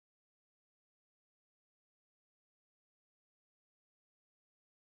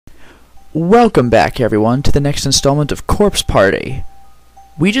Welcome back, everyone, to the next installment of Corpse Party.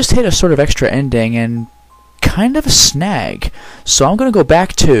 We just hit a sort of extra ending and kind of a snag. So I'm going to go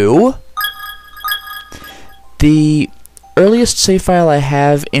back to the earliest save file I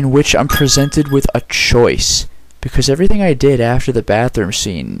have in which I'm presented with a choice. Because everything I did after the bathroom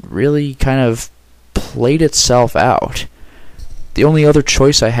scene really kind of played itself out. The only other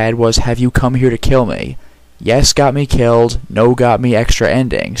choice I had was, have you come here to kill me? Yes got me killed, no got me extra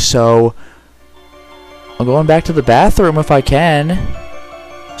ending, so I'm going back to the bathroom if I can.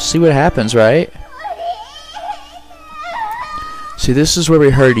 See what happens, right? See, this is where we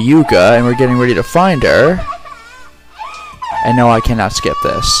heard Yuka, and we're getting ready to find her. And no, I cannot skip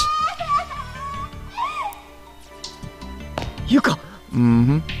this. Yuka!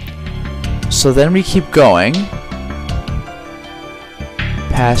 So then we keep going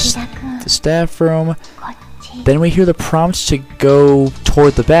past the staff room. Then we hear the prompts to go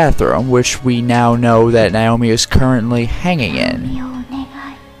toward the bathroom, which we now know that Naomi is currently hanging in.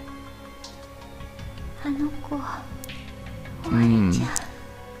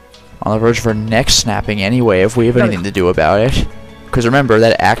 On the verge of her neck snapping anyway, if we have anything to do about it. Because remember,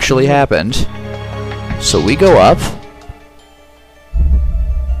 that actually happened. So we go up.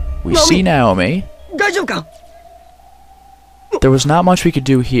 We see Naomi. There was not much we could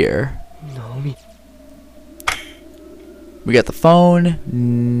do here. We got the phone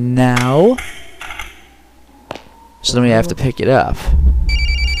now. So then we have to pick it up.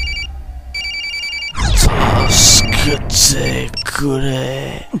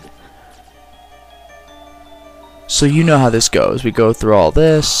 So you know how this goes. We go through all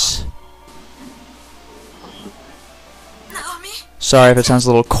this. Sorry if it sounds a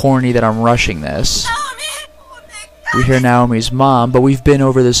little corny that I'm rushing this. We hear Naomi's mom, but we've been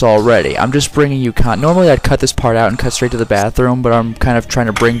over this already. I'm just bringing you normally I'd cut this part out and cut straight to the bathroom, but I'm kind of trying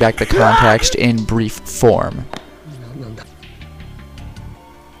to bring back the context in brief form.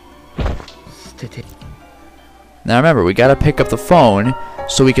 Now remember, we gotta pick up the phone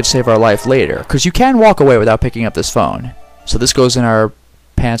so we can save our life later. Because you can walk away without picking up this phone. So this goes in our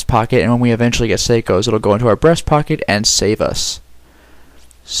pants pocket, and when we eventually get Seiko's, it'll go into our breast pocket and save us.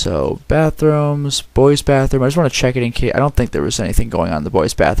 So, bathrooms, boys' bathroom. I just want to check it in case. I don't think there was anything going on in the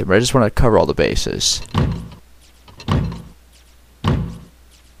boys' bathroom, but I just want to cover all the bases.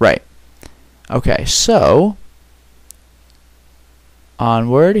 Right. Okay, so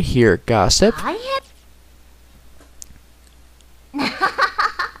onward, hear gossip.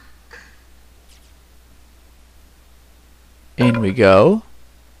 In we go.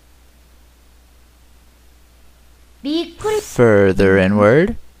 Further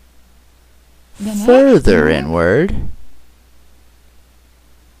inward. Further inward.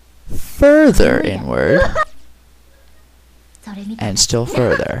 Further inward. And still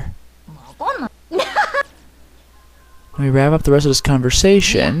further. We wrap up the rest of this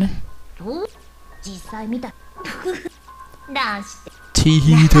conversation.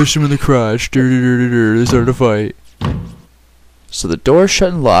 Teehee touched him in the crotch. They started a fight. So the door's shut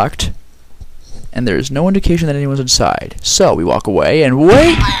and locked. And there is no indication that anyone's inside. So we walk away and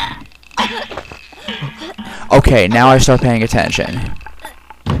wait! Okay, now I start paying attention.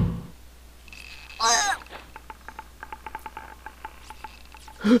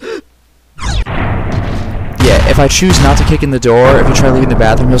 Yeah, if I choose not to kick in the door, if you try leaving the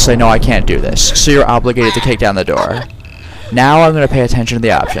bathroom, he'll say, no, I can't do this. So you're obligated to kick down the door. Now I'm going to pay attention to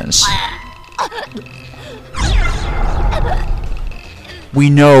the options. We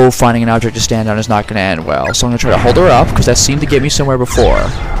know finding an object to stand on is not going to end well, so I'm going to try to hold her up, because that seemed to get me somewhere before.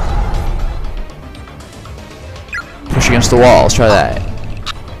 Push against the wall, let's try that.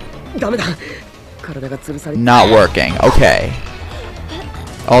 Not working, okay.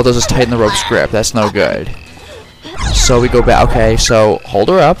 All it does is tighten the rope's grip, that's no good. So we go back, okay, so hold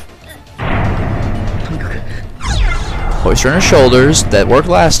her up. Hoist her on her shoulders, that worked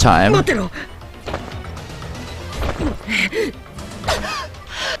last time.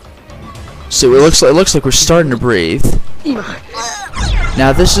 So it looks like we're starting to breathe.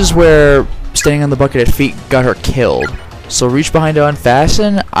 Now this is where standing on the bucket at feet got her killed. So reach behind to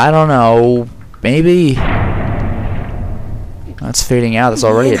unfasten? I don't know. Maybe. That's fading out. That's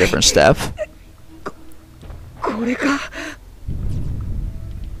already a different step.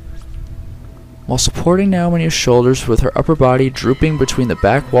 While supporting Naomi on his shoulders with her upper body drooping between the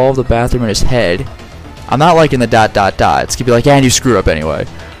back wall of the bathroom and his head. I'm not liking the ... It's gonna be like, yeah, and you screwed up anyway.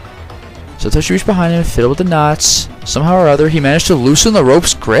 So Toshi reached behind him and fiddled with the knots. Somehow or other, he managed to loosen the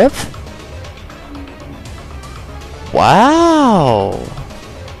rope's grip? Wow!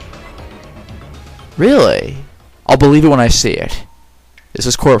 Really? I'll believe it when I see it. This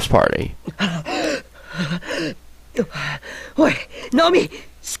is Corpse Party. おい、ナオミ、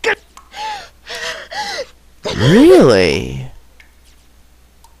しっかり。 Really?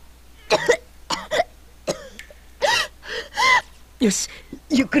 よし、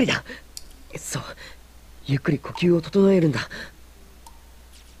ゆっくりだ。そう、ゆっくり呼吸を整えるんだ。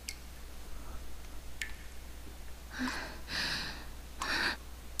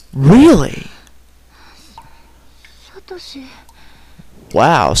Really? サトシ。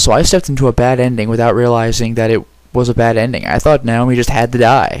 Wow, so I stepped into a bad ending without realizing that it was a bad ending. I thought Naomi just had to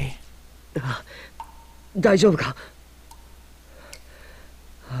die. 大丈夫か？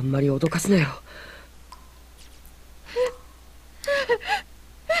あんまり脅かすなよ。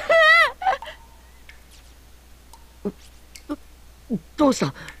どうし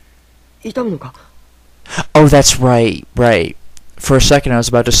た？痛むのか？ Oh, that's right, right. For a second I was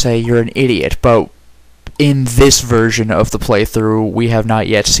about to say you're an idiot, but in this version of the playthrough, we have not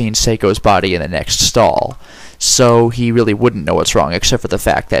yet seen Seiko's body in the next stall. So he really wouldn't know what's wrong, except for the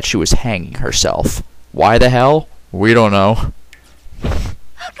fact that she was hanging herself. Why the hell? We don't know.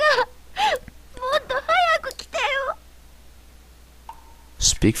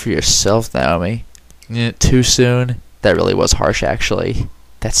 Speak for yourself, Naomi. Too soon? That really was harsh, actually.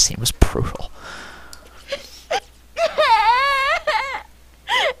 That scene was brutal.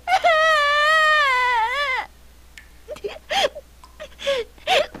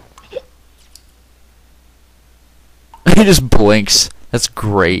 He just blinks. That's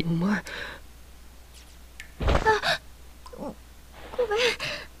great.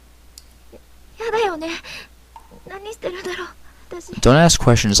 Don't ask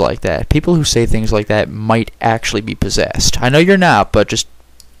questions like that. People who say things like that might actually be possessed. I know you're not, but just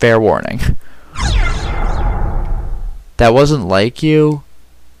fair warning. That wasn't like you.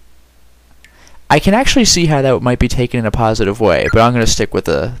 I can actually see how that might be taken in a positive way, but I'm going to stick with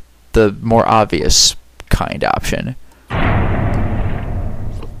the more obvious kind option.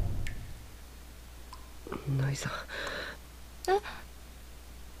 ナイさん。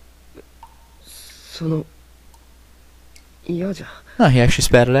その嫌じゃ。 Oh, he actually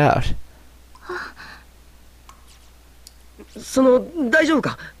spat it out. その大丈夫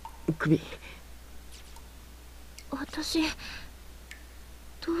か？首。私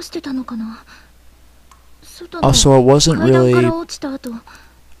どうしてたのかな。 Oh, so it wasn't really...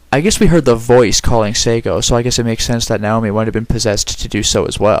 I guess we heard the voice calling Seiko, so I guess it makes sense that Naomi might have been possessed to do so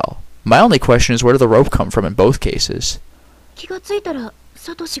as well. My only question is, where did the rope come from in both cases?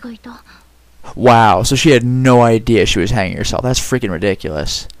 Wow, so she had no idea she was hanging herself. That's freaking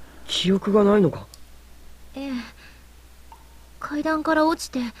ridiculous. 記憶がないのか？ええ。階段から落ち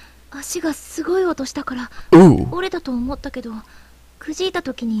て足がすごい音したから折れたと思ったけど、くじいた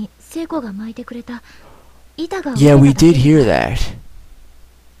時に聖子が巻いてくれた板が。 Yeah, we did hear that.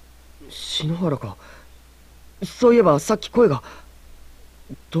 篠原か。そういえばさっき声が。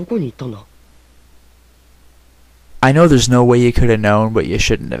どこに行ったんだ？ I know there's no way you could have known, but you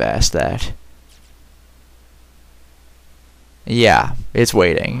shouldn't have asked that. Yeah, it's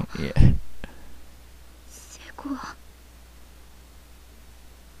waiting. Yeah.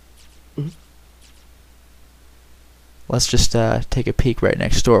 Let's just take a peek right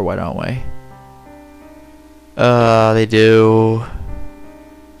next door, why don't we? They do.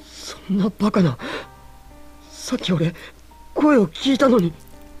 そんなバカな。さっき俺声を聞いたのに。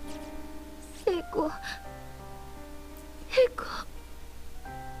聖子。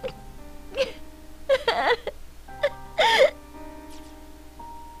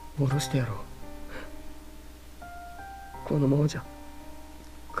下ろしてやろう。このままじゃ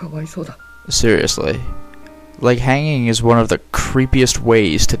かわいそうだ。 Seriously. Like, hanging is one of the creepiest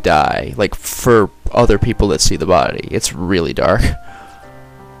ways to die. Like, for other people that see the body. It's really dark.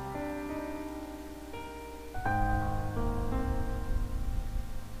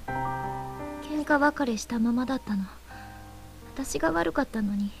 喧嘩別れしたままだったの。私が悪かった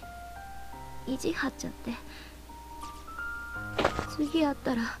のに意地張っちゃって。次会っ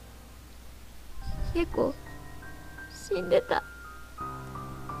たら聖子死んでた。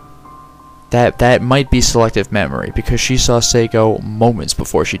 That might be selective memory, because she saw Seiko moments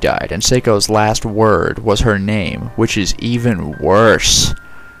before she died, and Seiko's last word was her name, which is even worse.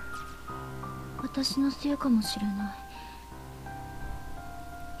 私のせいかもしれな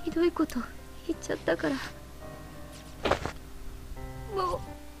い。ひどいこと言っちゃったから。もう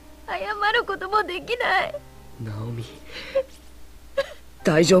謝ることもできない。ナオミ、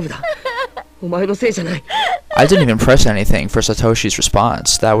大丈夫だ。お前のせいじゃない。 I didn't even press anything for Satoshi's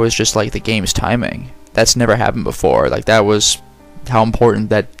response. That was just like the game's timing. That's never happened before. Like, that was how important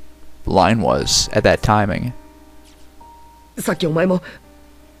that line was at that timing. さっきお前も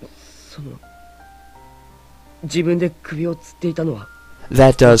その自分で首を吊っていたのは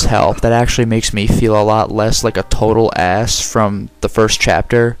That does help. That actually makes me feel a lot less like a total ass from the first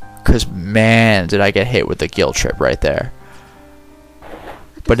chapter. Because, man, did I get hit with the guilt trip right there.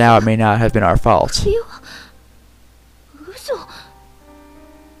 But now it may not have been our fault. 嘘。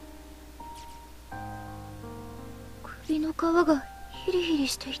首の皮がヒリヒリ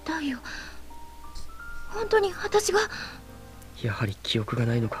して痛いよ。本当に私が。やはり記憶が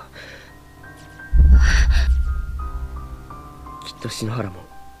ないのか。きっと篠原も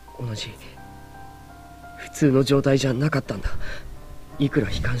同じ普通の状態じゃなかったんだ。いくら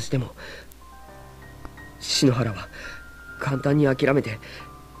悲観しても篠原は簡単に諦めて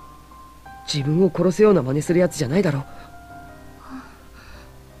自分を殺すような真似するやつじゃないだろ。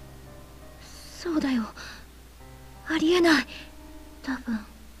そうだよ。ありえない。多分。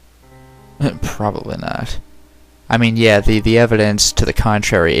Probably not. I mean, yeah, the evidence to the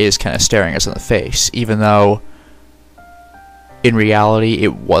contrary is kind of staring us in the face, even though in reality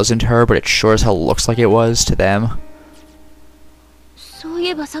it wasn't her, but it sure as hell looks like it was to them. そうい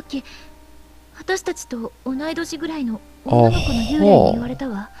えばさっき私たちと同い年ぐらいの女の子の幽霊に言われた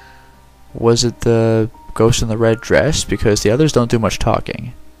わ。Was it the ghost in the red dress? Because the others don't do much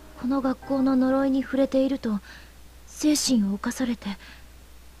talking. この学校の呪いに触れていると精神を侵されて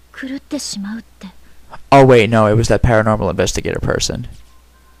狂ってしまうって。Oh wait, no, it was that paranormal investigator person.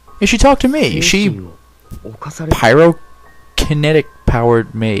 Yeah, she talked to me. She pyrokinetic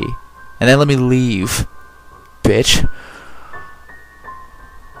powered me. And then let me leave. Bitch.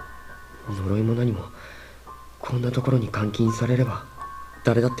 呪いも何もこんなところに監禁されれば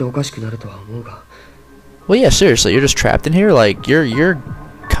誰だっておかしくなるとは思うが。Well, yeah, seriously, you're just trapped in here? Like, you're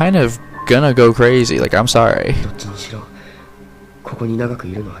kind of gonna go crazy. Like, I'm sorry. どっちにしろここに長く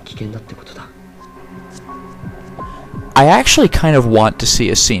いるのは危険だってことだ。I actually kind of want to see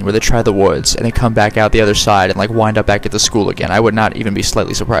a scene where they try the woods and they come back out the other side and like wind up back at the school again. I would not even be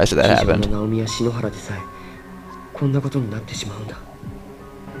slightly surprised if that happened. ナオミや篠原でさえこんなことになってしまうんだ。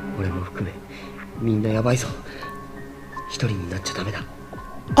俺も含めみんなやばいぞ。一人になっちゃダメだ。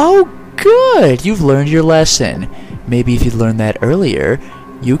Oh, good! You've learned your lesson. Maybe if you'd learned that earlier,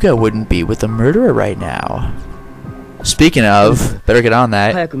 Yuka wouldn't be with the murderer right now. Speaking of, better get on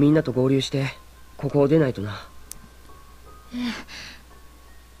that. 早くみんなと合流してここを出ないとな。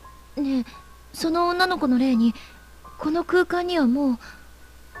ねえ、その女の子の霊にこの空間にはもう。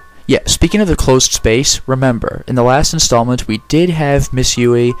Yeah, speaking of the closed space, remember, in the last installment we did have Miss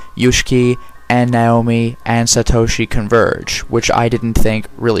Yui, Yushiki, and Naomi and Satoshi converge, which I didn't think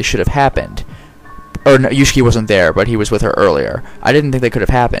really should have happened. Or no, Yushiki wasn't there, but he was with her earlier. I didn't think they could have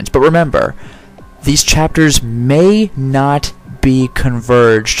happened. But remember, these chapters may not be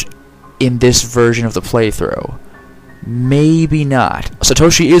converged in this version of the playthrough. Maybe not.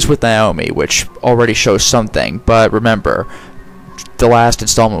 Satoshi is with Naomi, which already shows something, but remember, the last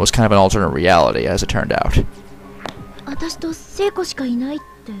installment was kind of an alternate reality, as it turned out. 私と聖子しかいないって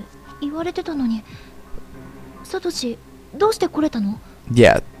言われてたのに、サトシ、どうして来れたの?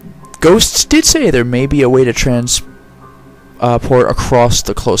 Yeah, Ghosts did say there may be a way to transport across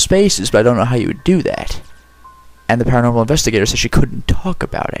the closed spaces, but I don't know how you would do that. And the paranormal investigator said she couldn't talk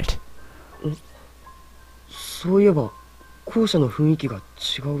about it. そういえば校舎の雰囲気が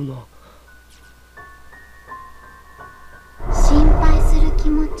違うな。心配する気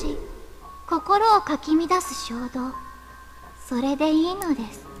持ち、心をかき乱す衝動、それでいいの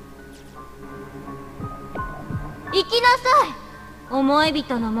です。行きなさい、思い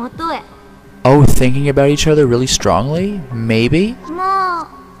人のもとへ。Oh, thinking about each other really strongly? Maybe? も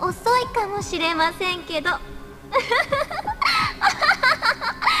う遅いかもしれませんけど。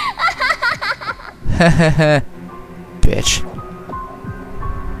Bitch.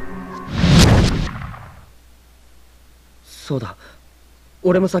 そうだ、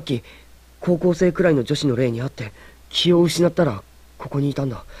俺もさっき高校生くらいの女子の霊に会って気を失ったらここにいたん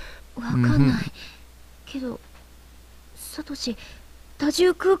だ。わかんない、けどサトシ、多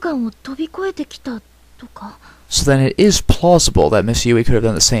重空間を飛び越えてきたとか。 So then it is plausible that Miss Yui could have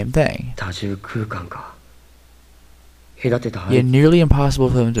done the same thing. 多重空間か。隔てた Yeah, nearly impossible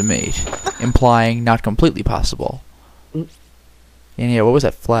for them to meet, implying not completely possible. And yeah, what was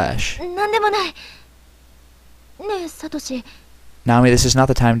that flash? なんでもない。ねえ、サトシ。 Naomi, this is not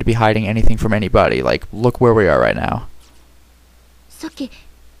the time to be hiding anything from anybody. Like, look where we are right now. さっき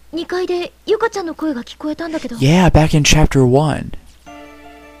2階でユカちゃんの声が聞こえたんだけど。 Yeah, back in chapter 1.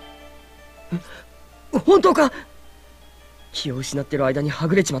 本当か。気を失ってる間には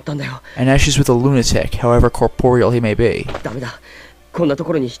ぐれちまったんだよ。 And now she's with a lunatic, however corporeal he may be. ダメだ、こんなと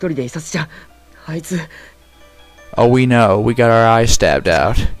ころに一人でいさせちゃ。あいつ。Oh, we know. We got our eyes stabbed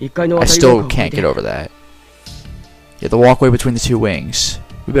out. I still can't get over that. Yeah, the walkway between the two wings.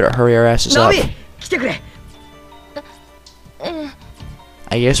 We better hurry our asses up.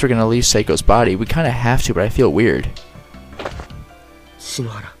 I guess we're gonna leave Seiko's body. We kinda have to, but I feel weird. 篠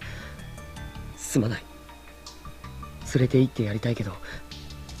原、すまない。連れて行ってやりたいけど、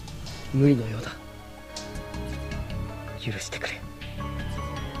無理のようだ。許してくれ。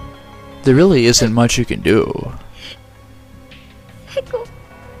There really isn't much you can do.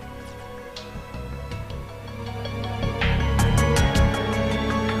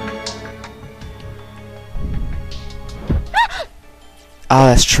 Oh,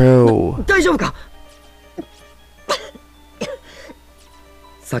 that's true. 大丈夫か？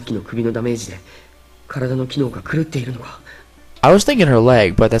さっきの首のダメージで体の機能が狂っているのか。I was thinking her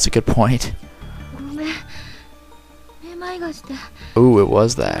leg, but that's a good point. ごめん。めまいがして。 Ooh, it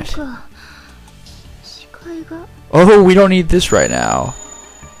was that. なんか視界が。 Oh, we don't need this right now.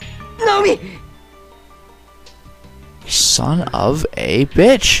 ナオミ! Son of a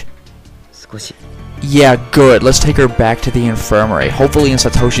bitch. 少し。 Yeah, good. Let's take her back to the infirmary. Hopefully in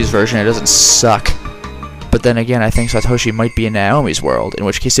Satoshi's version it doesn't suck. But then again, I think Satoshi might be in Naomi's world, in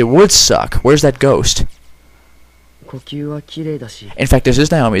which case it would suck. Where's that ghost? 呼吸は綺麗だし。 In fact, this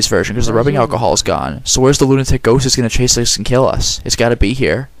is Naomi's version, because the rubbing alcohol is gone. So where's the lunatic ghost that's gonna chase us and kill us? It's gotta be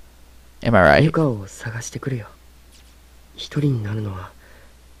here. Am I right? ユカを探してくれよ。一人になるのは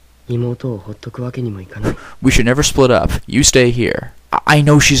妹をほっとくわけにもいかない。 We should never split up. You stay here. I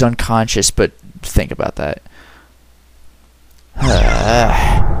know she's unconscious, but think about that.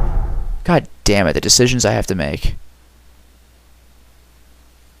 God damn it, the decisions I have to make.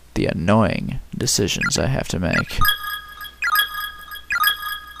 The annoying decisions I have to make.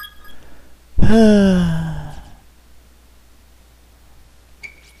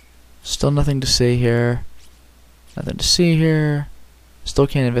 Still nothing to see here. Nothing to see here. Still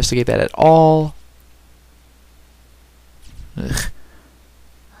can't investigate that at all. Ugh.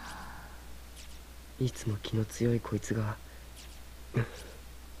 いつも気の強いこいつが。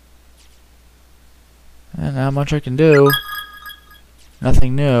Not much I can do.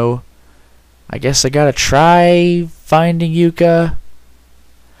 Nothing new. I guess I gotta try finding Yuka.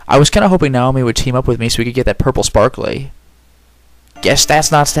 I was kinda hoping Naomi would team up with me so we could get that purple sparkly. Guess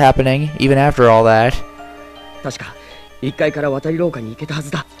that's not happening, even after all that. 確か1階から渡り廊下に行けたは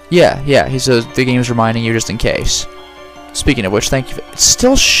ずだ。Yeah, the game's reminding you just in case. Speaking of which, thank you. It's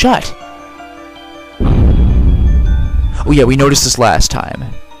still shut! Oh yeah, we noticed this last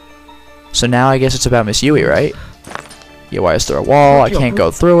time. So now I guess it's about Miss Yui, right? Yeah, why is there a wall? I can't go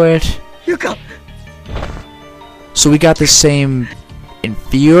through it. Yuka! So we got the same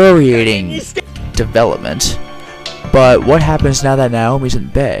infuriating development. But what happens now that Naomi's in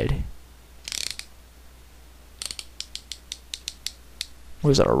bed?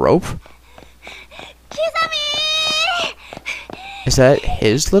 What is that, a rope? Kizami! Is that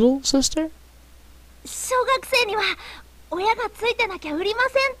his little sister? 小学生には親がついてなきゃ売りませ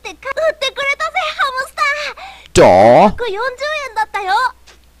んって売ってくれたぜ、ハムスター。Dawg. 140円だったよ。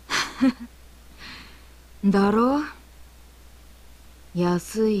だろ？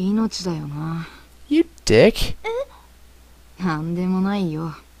安い命だよな。You dick. なんでもない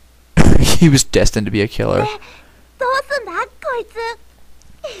よ。 He was destined to be a killer. どうすんだこいつ。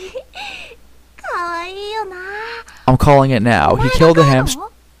かわいいよな。 I'm calling it now. He killed the hamster.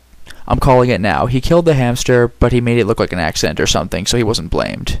 I'm calling it now. He killed the hamster, but he made it look like an accident or something, so he wasn't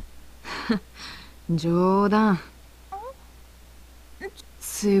blamed. 冗談。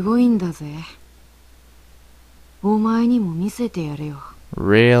すごいんだぜ。お前にも見せてやれよ。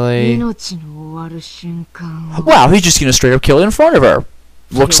 Really? 命の終わる瞬間を。 Wow, he's just gonna straight up kill it in front of her.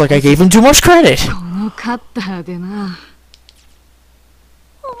 Looks like I gave him too much credit. このカッターでな。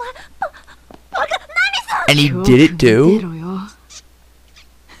And he did it too?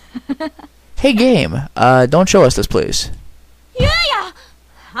 Hey game, don't show us this please. ゆうや、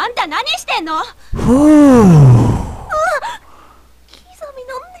あんた何してんの？ Whew. キザミ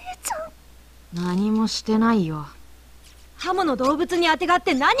の姉ちゃん。何もしてないよ。ハモの動物にあてがっ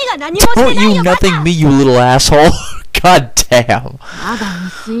て何が何もしてない Don't よ。 you nothing me, you little asshole. God damn. まだ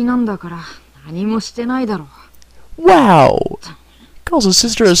未遂なんだから何もしてないだろ。 Wow. Calls his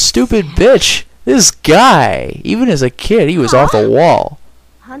sister a stupid bitch. This guy, even as a kid, he was off the wall.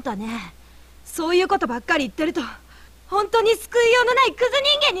 あんたね、そういうことばっかり言ってると本当に救いようのないクズ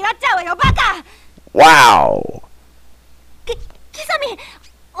人間になっちゃうわよ、バカ。 Wow. キザミ、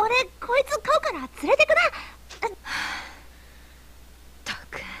俺こいつ飼うから連れてくな。た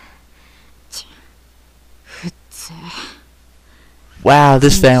くふっつ。 Wow,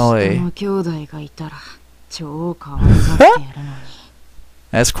 this 下 family. の兄弟がいたら超可愛がってやるのに。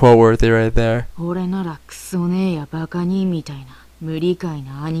That's quote worthy right there. 俺ならクソねえやバカにみたいな無理解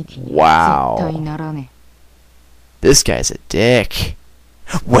な兄貴に絶 Wow. 対ならね This guy's a dick.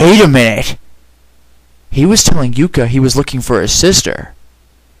 Wait a minute! He was telling Yuka he was looking for his sister.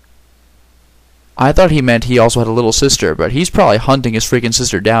 I thought he meant he also had a little sister, but he's probably hunting his freaking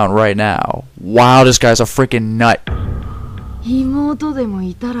sister down right now. Wow, this guy's a freaking nut. え。妹でも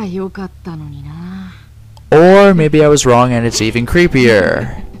いたらよかったのにな。Or maybe I was wrong and it's even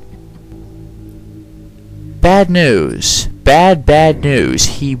creepier. Bad news. Bad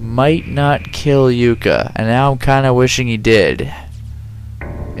news. He might not kill Yuka, and now I'm kinda wishing he did.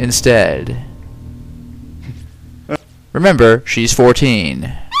 Instead. Remember, she's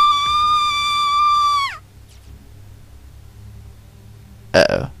 14.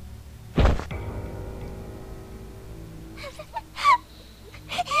 Uh-oh.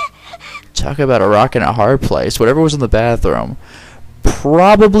 Talk about a rock and a hard place. Whatever was in the bathroom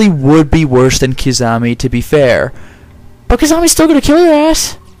probably would be worse than Kizami, to be fair. But Kizami's still gonna kill your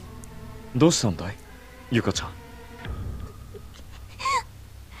ass. どうしたんだい、ゆかちゃん。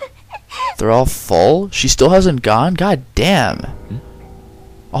They're all full? She still hasn't gone? God damn.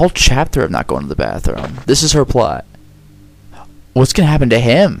 A whole chapter of not going to the bathroom. This is her plot. What's gonna happen to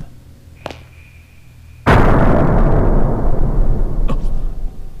him?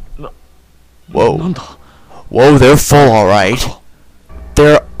 Whoa. なんだ。 Whoa, they're full, alright.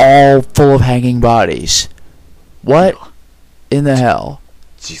 They're all full of hanging bodies. What in the hell?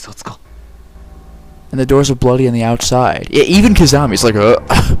 自殺か。 And the doors are bloody on the outside. Yeah, even Kizami's like,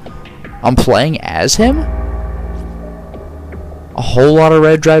 I'm playing as him? A whole lot of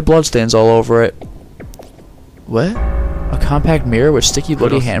red dried bloodstains all over it. What? A compact mirror with sticky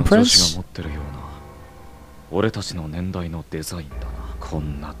bloody クラスの女子 handprints? が持ってるような俺たちの年代のデザインだな。こ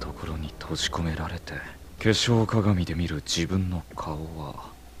んなところに閉じ込められて化粧鏡で見る自分の顔は。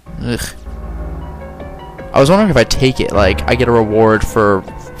 Ugh. I was wondering if I take it, like, I get a reward for,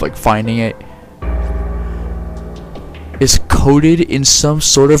 like, finding it. It's coated in some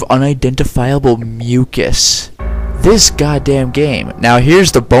sort of unidentifiable mucus. This goddamn game. Now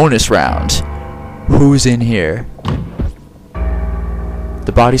here's the bonus round. Who's in here?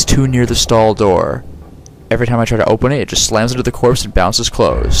 The body's too near the stall door. Every time I try to open it, it just slams into the corpse and bounces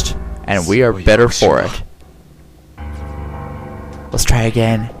closed. And we are better for it. Let's try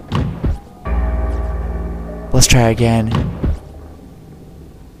again. Let's try again.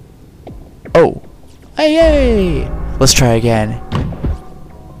 Oh. Hey, yay! Let's try again.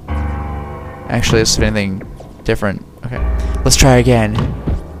 Actually, let's do anything different. Okay. Let's try again.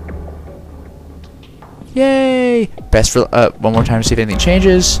 Yay! Best for one more time to see if anything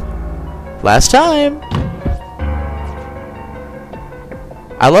changes. Last time.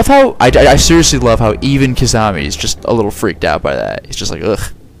 I love how I seriously love how even Kizami is just a little freaked out by that. He's just like, ugh,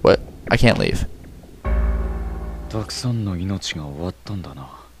 what? I can't leave. たくさんの命が終わったんだな。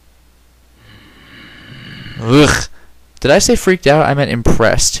 Ugh. Did I say freaked out? I meant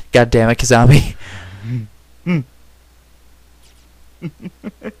impressed. God damn it, Kizami.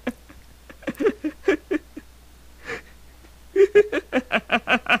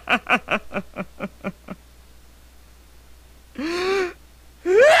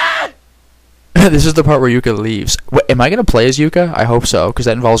 This is the part where Yuka leaves. Wait, am I gonna play as Yuka? I hope so, because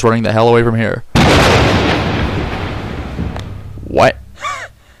that involves running the hell away from here. What?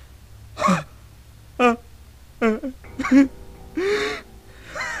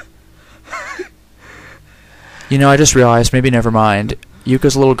 You know, I just realized, maybe never mind.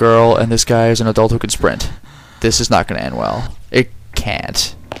 Yuka's a little girl, and this guy is an adult who can sprint. This is not gonna end well. It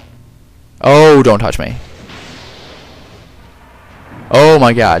can't. Oh, don't touch me. Oh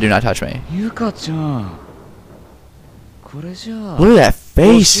my god, do not touch me. ゆかちゃん。これじゃあ。 Look at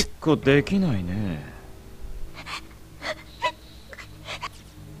that おし face! っこできないね。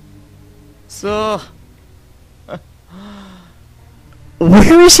そう。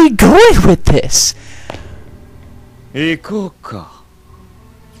 Where is he going with this? 行こうか。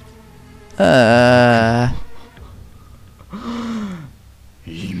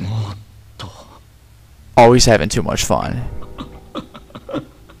 妹。 Always having too much fun.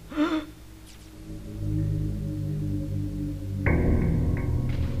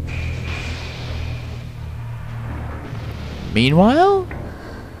 Meanwhile?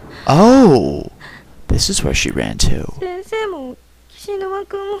 Oh! This is where she ran to. 先生も岸沼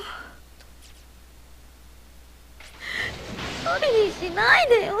君も一人にしない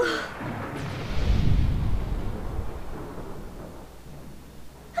でよ。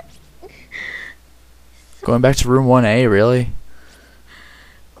 Going back to room 1A, really?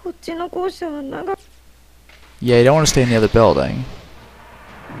 こっちの校舎は長く Yeah, you don't want to stay in the other building.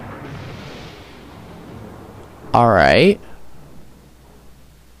 Alright.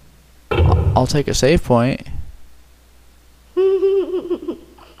 I'll take a save point.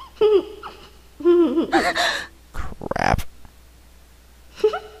 Crap.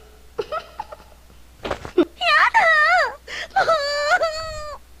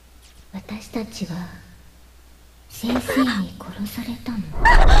 私たちは先生に殺されたの。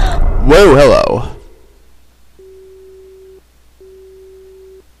 Whoa, hello.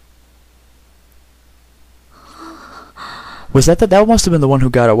 Was that must have been the one who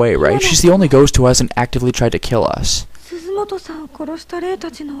got away, right? She's the only ghost who hasn't actively tried to kill us. 鈴本さんを殺した霊た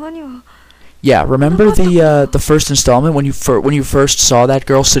ちの兄は Yeah, remember the first installment when you first saw that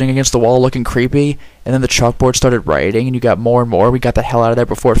girl sitting against the wall looking creepy, and then the chalkboard started writing, and you got more and more. We got the hell out of there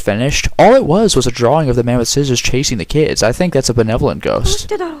before it finished. All it was a drawing of the man with scissors chasing the kids. I think that's a benevolent どうし ghost.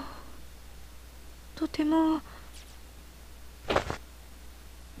 てだろう。とても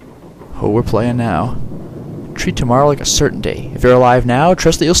Who we're playing now. Treat tomorrow like a certainty. If you're alive now,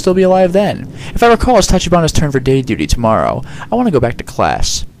 trust that you'll still be alive then. If I recall, it's Tachibana's turn for day duty tomorrow. I want to go back to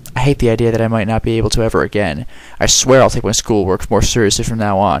class. I hate the idea that I might not be able to ever again. I swear I'll take my schoolwork more seriously from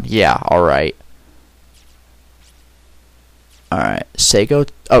now on. Yeah, alright. Alright, Seiko...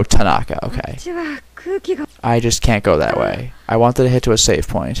 Oh, Tanaka, こっ okay. ちは空気が I just can't go that way. I wanted to hit to a save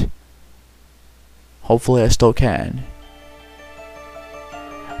point. Hopefully I still can.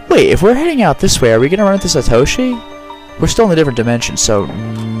 Wait, if we're heading out this way, are we gonna run into Satoshi? We're still in a different dimension, so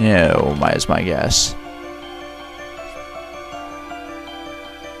no, is my guess.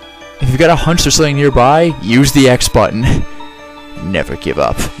 If you've got a hunch there's something nearby, use the X button. Never give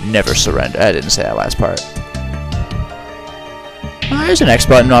up. Never surrender. I didn't say that last part. There's an X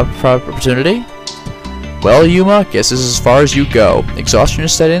button opportunity. Well, Yuma, guess this is as far as you go. Exhaustion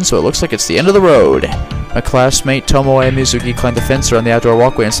is set in, so it looks like it's the end of the road. My classmate Tomoe Mizuki climbed the fence around the outdoor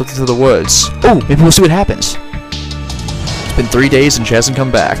walkway and slipped into the woods. Oh, maybe we'll see what happens. It's been 3 days and she hasn't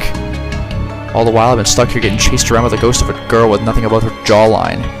come back. All the while I've been stuck here getting chased around with the ghost of a girl with nothing above her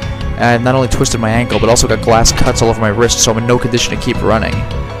jawline. And I've not only twisted my ankle, but also got glass cuts all over my wrist, so I'm in no condition to keep running.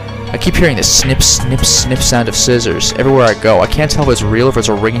 I keep hearing this snip, snip, snip sound of scissors everywhere I go. I can't tell if it's real or if it's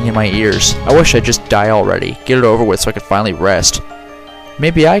a ringing in my ears. I wish I'd just die already, get it over with so I could finally rest.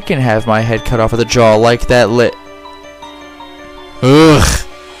 Maybe I can have my head cut off of the jaw like that Ugh.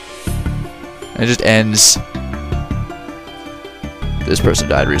 And it just ends. This person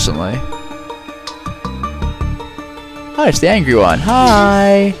died recently. Hi, it's the angry one.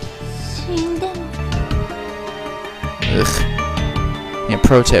 Hi! 死んでも Ugh. Yeah,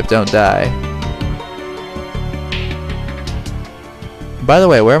 pro tip, don't die. By the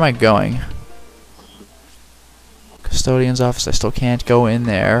way, where am I going? Custodian's office, I still can't go in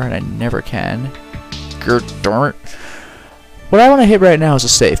there, and I never can. Darn it. What I want to hit right now is a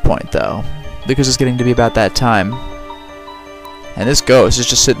save point, though, because it's getting to be about that time. And this ghost is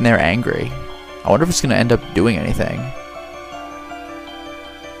just sitting there angry. I wonder if it's going to end up doing anything.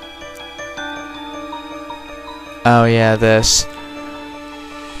 Oh yeah, this.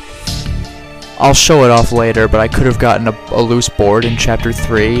 I'll show it off later, but I could have gotten a loose board in Chapter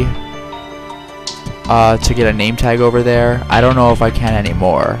 3 to get a name tag over there. I don't know if I can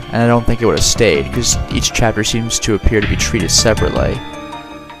anymore, and I don't think it would have stayed, because each chapter seems to appear to be treated separately.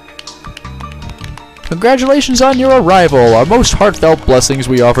 Congratulations on your arrival! Our most heartfelt blessings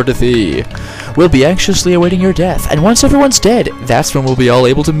we offer to thee. We'll be anxiously awaiting your death, and once everyone's dead, that's when we'll be all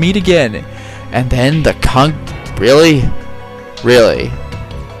able to meet again. And then the Really? Really?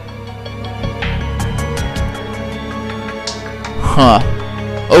 Huh.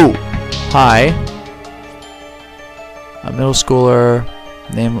 Oh! Hi. A middle schooler.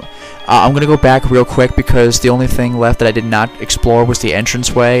 Name. I'm gonna go back real quick because the only thing left that I did not explore was the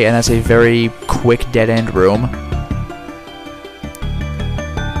entranceway, and that's a very quick dead-end room.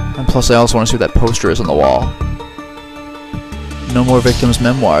 And plus I also want to see what that poster is on the wall. No more victims'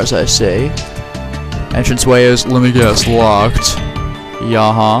 memoirs, I see. Entranceway is, let me guess, locked.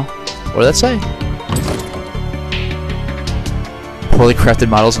 Yeah-huh. What did that say? Poorly crafted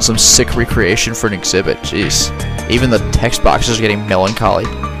models and some sick recreation for an exhibit. Jeez. Even the text boxes are getting melancholy.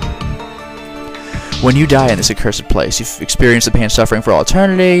 When you die in this accursed place, you've experienced the pain and suffering for all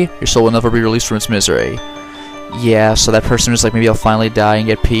eternity. Your soul will never be released from its misery. Yeah, so that person was like, maybe I'll finally die and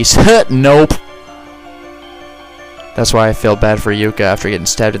get peace. Nope. That's why I feel bad for Yuka after getting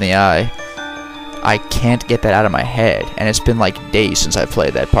stabbed in the eye. I can't get that out of my head, and it's been like days since I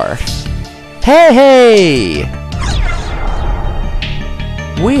played that part. Hey!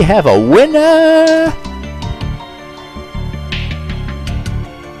 We have a winner!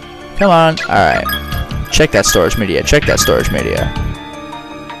 Come on. Alright. Check that storage media. Check that storage media.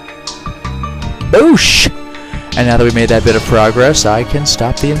 Boosh! And now that we made that bit of progress, I can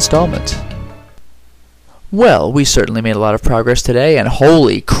stop the installment. Well, we certainly made a lot of progress today, and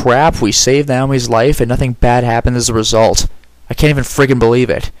holy crap, we saved Naomi's life and nothing bad happened as a result. I can't even friggin' believe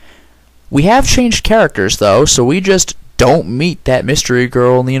it. We have changed characters, though, so we just don't meet that mystery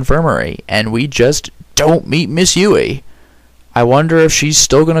girl in the infirmary, and we just don't meet Miss Yui. I wonder if she's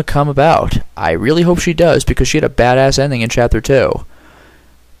still gonna come about. I really hope she does, because she had a badass ending in Chapter 2.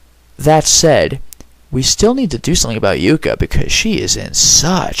 That said, we still need to do something about Yuka, because she is in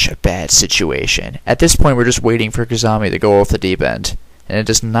such a bad situation. At this point, we're just waiting for Kizami to go off the deep end, and it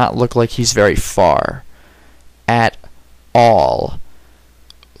does not look like he's very far. At all.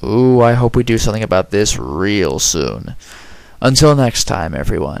 Ooh, I hope we do something about this real soon. Until next time,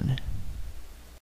 everyone.